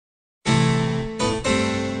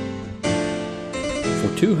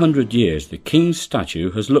For 200 years, the King's statue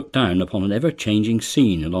has looked down upon an ever-changing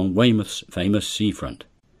scene along Weymouth's famous seafront.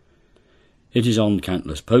 It is on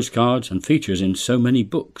countless postcards and features in so many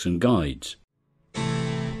books and guides.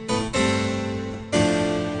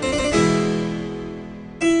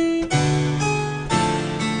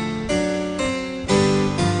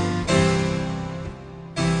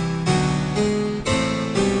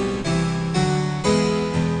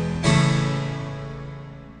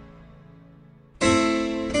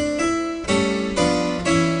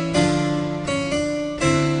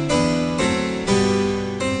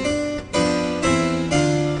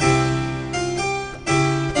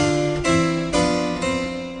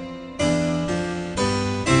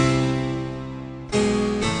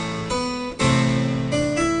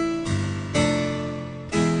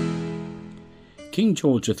 King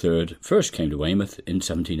George III first came to Weymouth in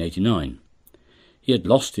 1789. He had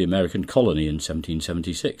lost the American colony in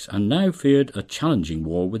 1776 and now feared a challenging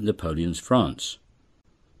war with Napoleon's France.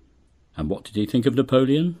 And what did he think of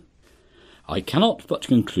Napoleon? "I cannot but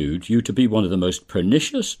conclude you to be one of the most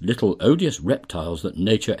pernicious little odious reptiles that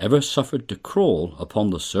nature ever suffered to crawl upon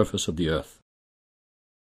the surface of the earth."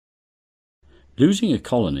 Losing a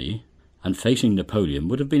colony and facing Napoleon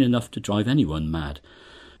would have been enough to drive anyone mad.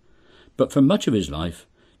 But for much of his life,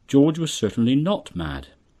 George was certainly not mad.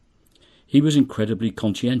 He was incredibly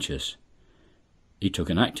conscientious. He took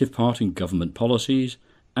an active part in government policies,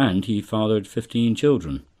 and he fathered 15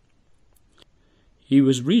 children. He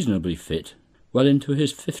was reasonably fit well into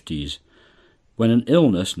his 50s, when an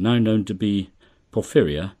illness now known to be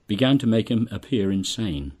porphyria began to make him appear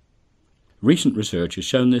insane. Recent research has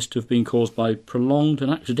shown this to have been caused by prolonged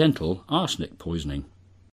and accidental arsenic poisoning.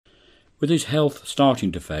 With his health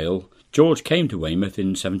starting to fail, George came to Weymouth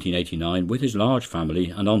in 1789 with his large family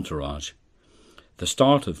and entourage. The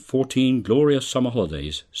start of 14 glorious summer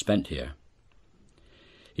holidays spent here.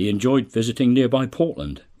 He enjoyed visiting nearby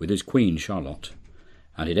Portland with his Queen Charlotte,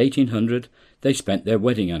 and in 1800 they spent their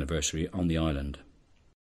wedding anniversary on the island.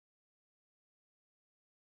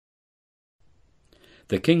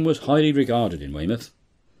 The King was highly regarded in Weymouth.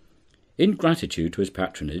 In gratitude to his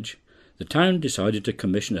patronage, the town decided to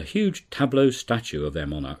commission a huge tableau statue of their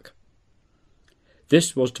monarch.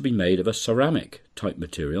 This was to be made of a ceramic-type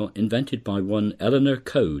material invented by one Eleanor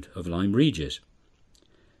Coade of Lyme Regis.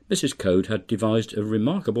 Mrs. Coade had devised a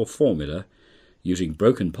remarkable formula using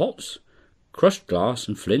broken pots, crushed glass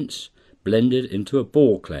and flints blended into a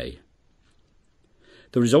ball clay.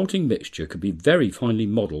 The resulting mixture could be very finely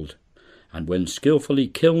modelled, and when skillfully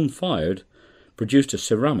kiln-fired, produced a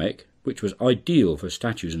ceramic which was ideal for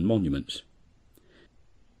statues and monuments.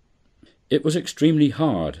 It was extremely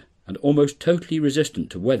hard and almost totally resistant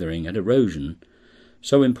to weathering and erosion,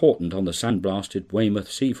 so important on the sandblasted Weymouth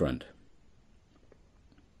seafront.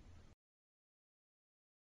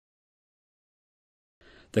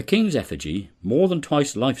 The King's effigy, more than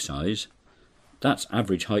twice life-size, that's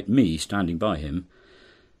average height me standing by him,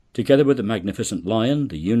 together with the magnificent lion,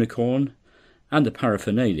 the unicorn, and the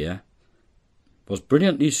paraphernalia, was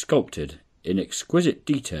brilliantly sculpted in exquisite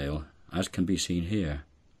detail, as can be seen here.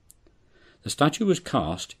 The statue was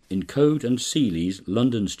cast in Coade and Seeley's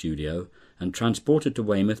London studio and transported to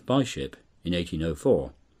Weymouth by ship in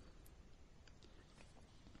 1804.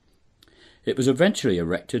 It was eventually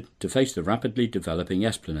erected to face the rapidly developing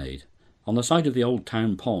Esplanade, on the site of the old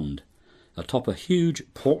town pond, atop a huge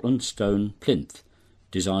Portland stone plinth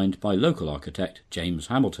designed by local architect James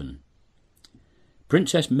Hamilton.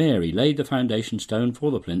 Princess Mary laid the foundation stone for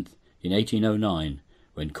the plinth in 1809,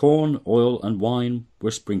 when corn, oil and wine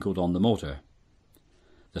were sprinkled on the mortar.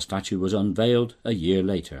 The statue was unveiled a year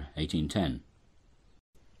later, 1810.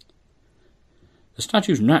 The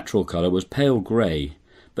statue's natural colour was pale grey,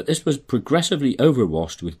 but this was progressively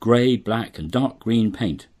overwashed with grey, black and dark green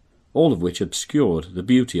paint, all of which obscured the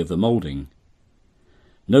beauty of the moulding.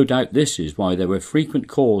 No doubt this is why there were frequent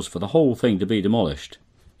calls for the whole thing to be demolished.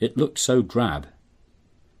 It looked so drab.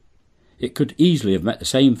 It could easily have met the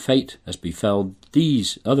same fate as befell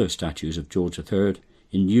these other statues of George III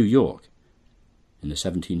in New York in the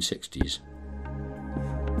 1760s.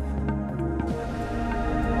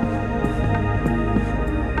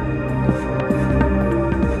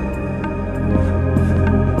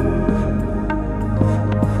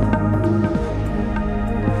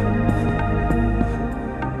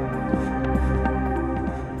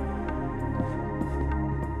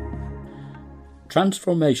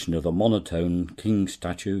 Transformation of the monotone King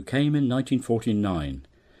statue came in 1949,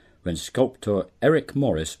 when sculptor Eric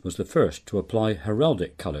Morris was the first to apply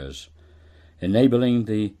heraldic colours, enabling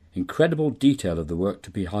the incredible detail of the work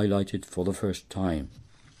to be highlighted for the first time.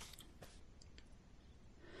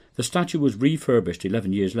 The statue was refurbished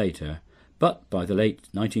 11 years later, but by the late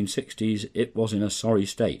 1960s it was in a sorry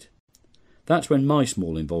state. That's when my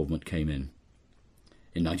small involvement came in.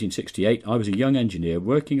 In 1968 I was a young engineer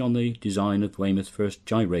working on the design of Weymouth's first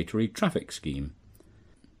gyratory traffic scheme.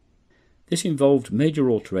 This involved major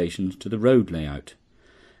alterations to the road layout,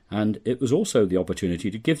 and it was also the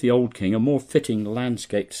opportunity to give the old king a more fitting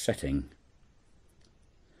landscaped setting.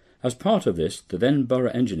 As part of this, the then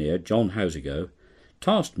borough engineer, John Housigo,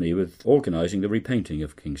 tasked me with organising the repainting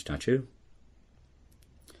of King's statue.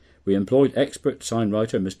 We employed expert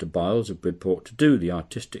signwriter Mr. Biles of Bridport to do the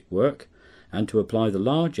artistic work and to apply the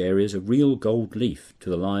large areas of real gold leaf to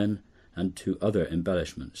the lion and to other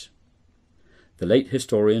embellishments. The late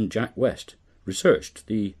historian Jack West researched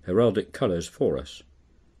the heraldic colours for us.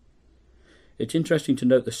 It's interesting to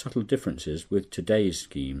note the subtle differences with today's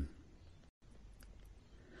scheme.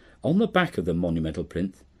 On the back of the monumental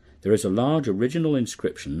plinth there is a large original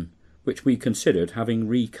inscription which we considered having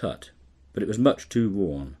recut, but it was much too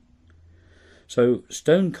worn. So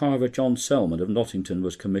stone carver John Selman of Nottington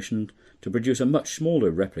was commissioned to produce a much smaller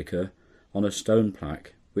replica on a stone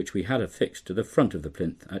plaque which we had affixed to the front of the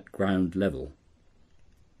plinth at ground level.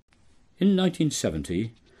 In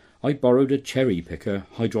 1970 I borrowed a cherry picker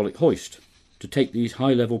hydraulic hoist to take these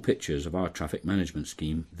high-level pictures of our traffic management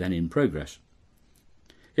scheme then in progress.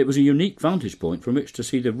 It was a unique vantage point from which to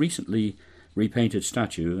see the recently repainted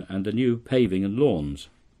statue and the new paving and lawns.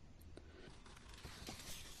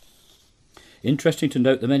 Interesting to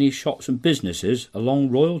note the many shops and businesses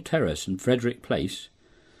along Royal Terrace and Frederick Place,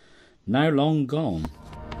 now long gone.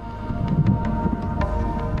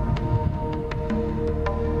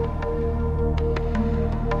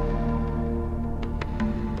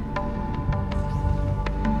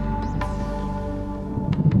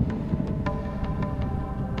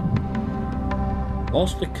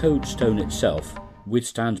 Whilst the Coade Stone itself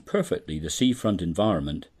withstands perfectly the seafront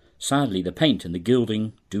environment, sadly the paint and the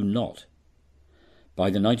gilding do not. By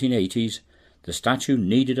the 1980s, the statue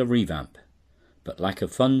needed a revamp, but lack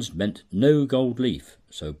of funds meant no gold leaf,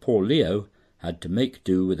 so poor Leo had to make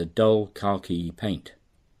do with a dull khaki paint.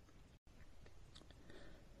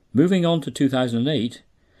 Moving on to 2008,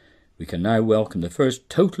 we can now welcome the first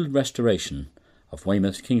total restoration of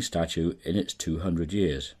Weymouth's King statue in its 200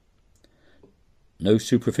 years. No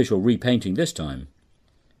superficial repainting this time.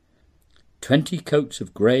 20 coats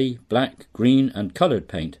of grey, black, green and coloured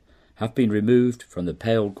paint have been removed from the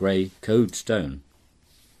pale grey Coade Stone.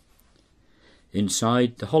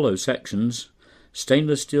 Inside the hollow sections,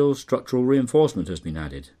 stainless steel structural reinforcement has been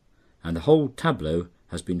added, and the whole tableau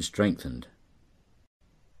has been strengthened.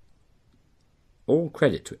 All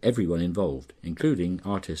credit to everyone involved, including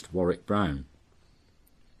artist Warwick Brown.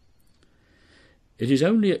 It is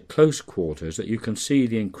only at close quarters that you can see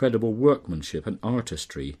the incredible workmanship and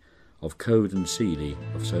artistry of Coade and Seeley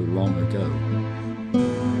of so long ago.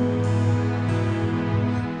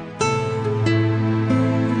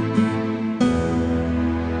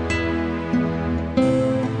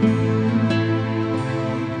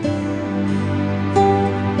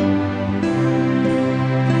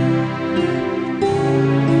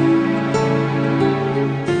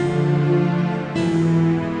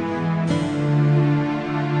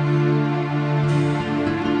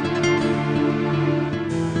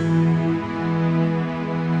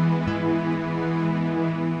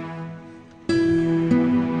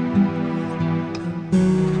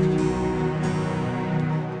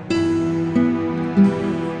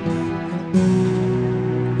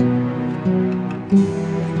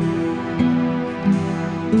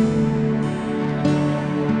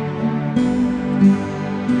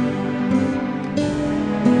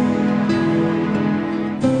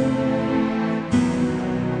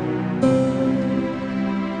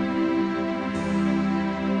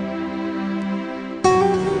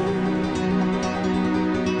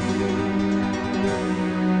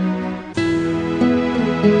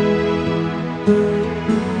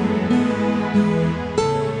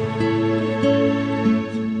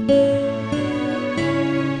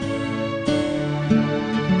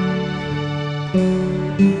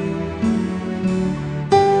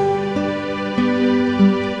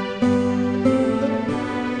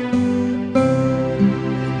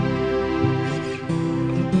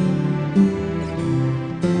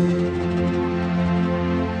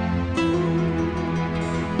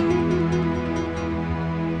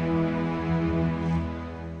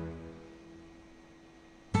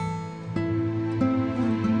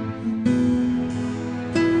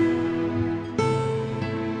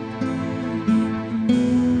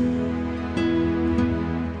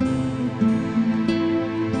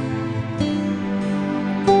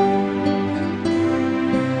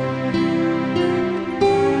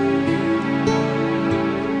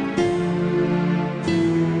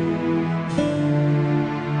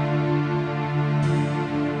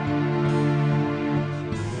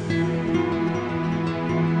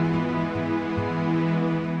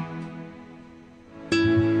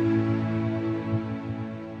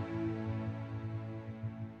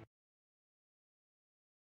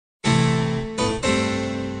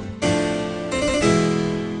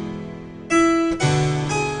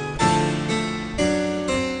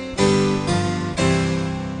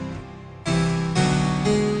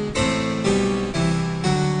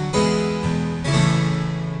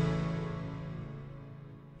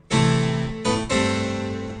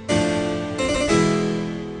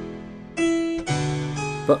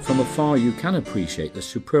 but from afar you can appreciate the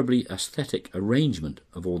superbly aesthetic arrangement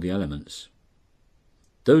of all the elements.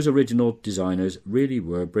 Those original designers really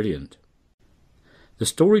were brilliant. The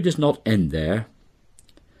story does not end there.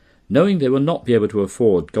 Knowing they will not be able to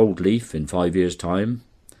afford gold leaf in 5 years' time,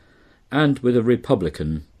 and with a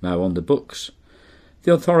Republican now on the books,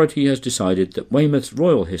 the authority has decided that Weymouth's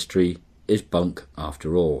royal history is bunk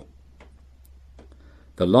after all.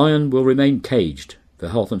 The lion will remain caged for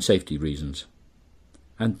health and safety reasons,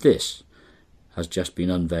 and this has just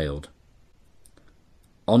been unveiled.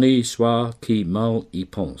 Honi soit qui mal y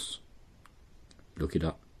pense. Look it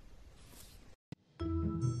up.